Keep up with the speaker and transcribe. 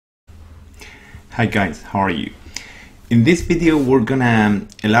Hi guys, how are you? In this video we're gonna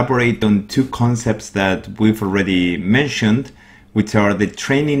elaborate on two concepts that we've already mentioned, which are the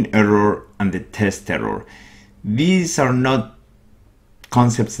training error and the test error. These are not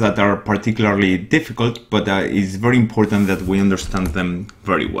concepts that are particularly difficult, but it's very important that we understand them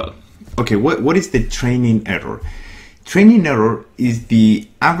very well. Okay, what is the training error? Training error is the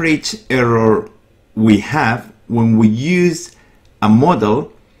average error we have when we use a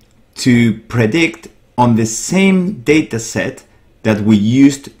model to predict on the same data set that we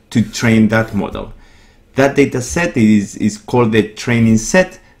used to train that model. That data set is called the training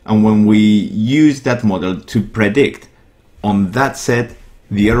set, and when we use that model to predict on that set,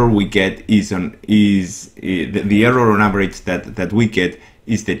 the error we get the error on average that we get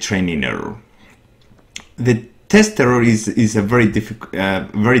is the training error. The test error is a very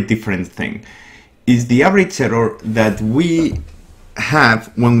different thing. Is the average error that we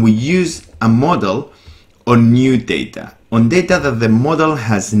have when we use a model on new data, on data that the model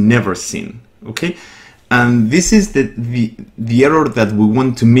has never seen. Okay, and this is the error that we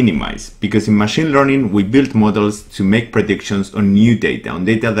want to minimize, because in machine learning we build models to make predictions on new data, on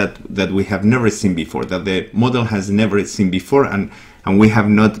data that we have never seen before, that the model has never seen before, and we have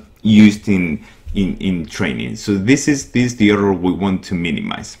not used in training. So this is the error we want to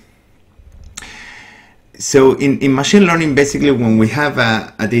minimize. So in machine learning, basically when we have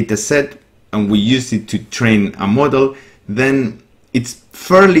a data set and we use it to train a model, then it's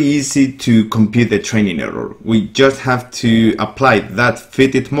fairly easy to compute the training error. We just have to apply that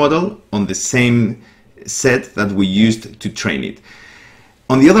fitted model on the same set that we used to train it.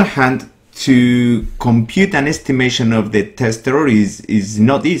 On the other hand, to compute an estimation of the test error is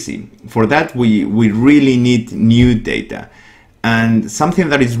not easy. For that, we really need new data. And something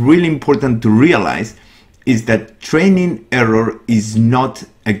that is really important to realize is that training error is not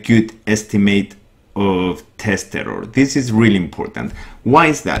a good estimate of test error. This is really important. Why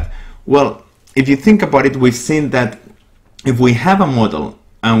is that? Well, if you think about it, we've seen that if we have a model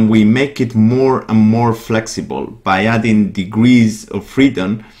and we make it more and more flexible by adding degrees of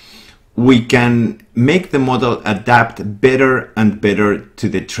freedom, we can make the model adapt better and better to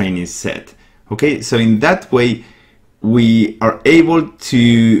the training set. Okay, so in that way, we are able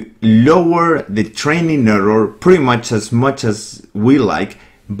to lower the training error pretty much as we like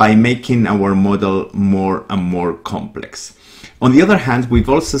by making our model more and more complex. On the other hand, we've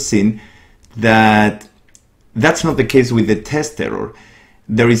also seen that that's not the case with the test error.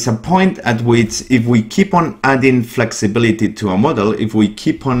 There is a point at which if we keep on adding flexibility to a model, if we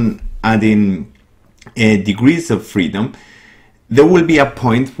keep on adding degrees of freedom, there will be a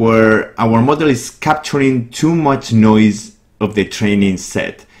point where our model is capturing too much noise of the training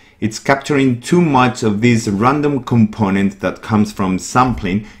set. It's capturing too much of this random component that comes from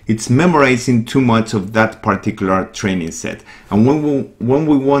sampling. It's memorizing too much of that particular training set. And when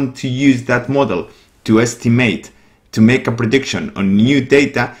we want to use that model to estimate, to make a prediction on new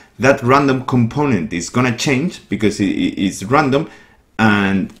data, that random component is going to change because it is random,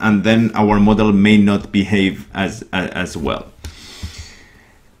 and then our model may not behave as well.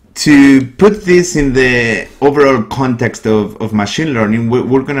 To put this in the overall context of machine learning,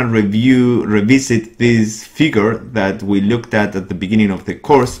 we're going to revisit this figure that we looked at the beginning of the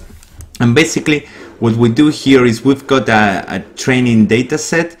course. And basically what we do here is we've got a training data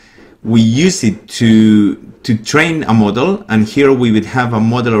set. We use it to train a model, and here we would have a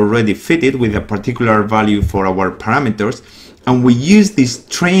model already fitted with a particular value for our parameters, and we use this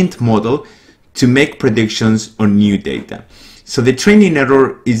trained model to make predictions on new data. So the training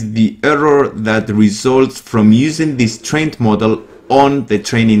error is the error that results from using this trained model on the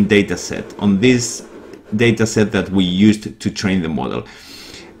training data set, on this data set that we used to train the model.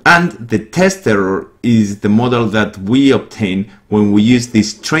 And the test error is the model that we obtain when we use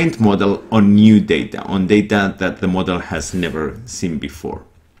this trained model on new data, on data that the model has never seen before.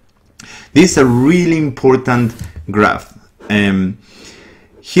 This is a really important graph.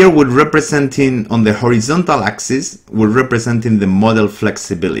 Here we're representing, on the horizontal axis, we're representing the model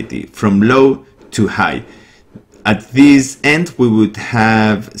flexibility from low to high. At this end, we would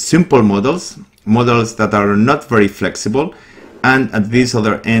have simple models, models that are not very flexible, and at this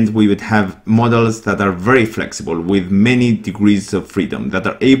other end, we would have models that are very flexible with many degrees of freedom, that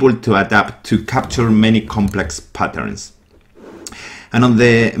are able to adapt to capture many complex patterns. And on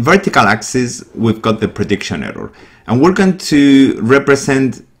the vertical axis, we've got the prediction error. And we're going to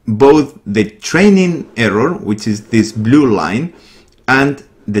represent both the training error, which is this blue line, and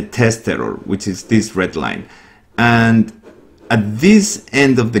the test error, which is this red line. And at this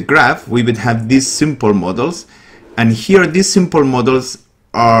end of the graph, we would have these simple models. And here, these simple models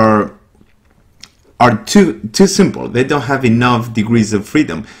are are too simple. They don't have enough degrees of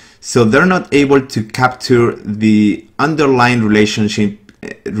freedom. So they're not able to capture the underlying relationship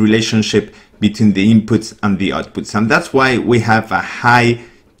between the inputs and the outputs. And that's why we have a high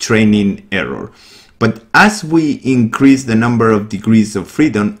training error. But as we increase the number of degrees of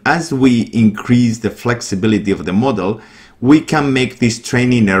freedom, as we increase the flexibility of the model, we can make this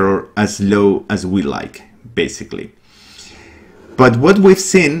training error as low as we like, basically. But what we've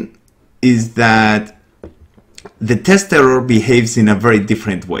seen is that the test error behaves in a very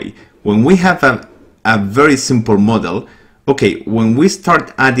different way. When we have a very simple model, okay, when we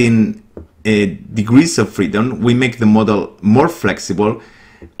start adding degrees of freedom, we make the model more flexible.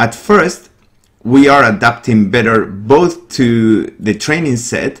 At first, we are adapting better both to the training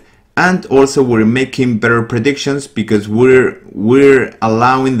set, and also we're making better predictions because we're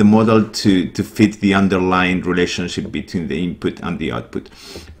allowing the model to fit the underlying relationship between the input and the output.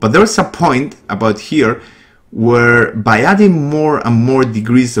 But there's a point about here where by adding more and more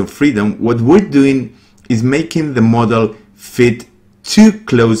degrees of freedom, what we're doing is making the model fit too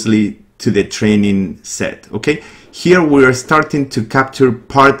closely to the training set. Okay, here we are starting to capture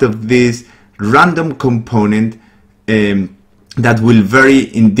part of this random component that will vary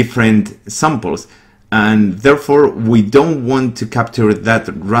in different samples, and therefore we don't want to capture that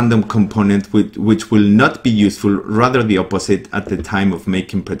random component which will not be useful, rather the opposite at the time of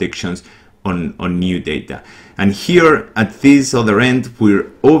making predictions on new data. And here at this other end, we're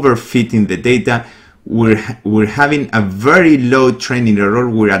overfitting the data. We're having a very low training error.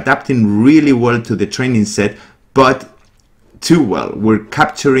 We're adapting really well to the training set, but too well. We're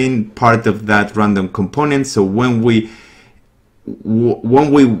capturing part of that random component. So when we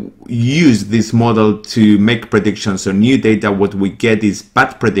use this model to make predictions on new data, what we get is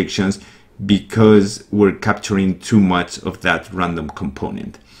bad predictions because we're capturing too much of that random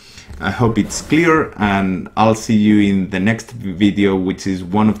component. I hope it's clear, and I'll see you in the next video, which is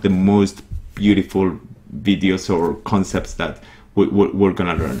one of the most beautiful videos or concepts that we're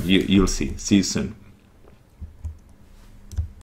gonna learn. You'll see. See you soon.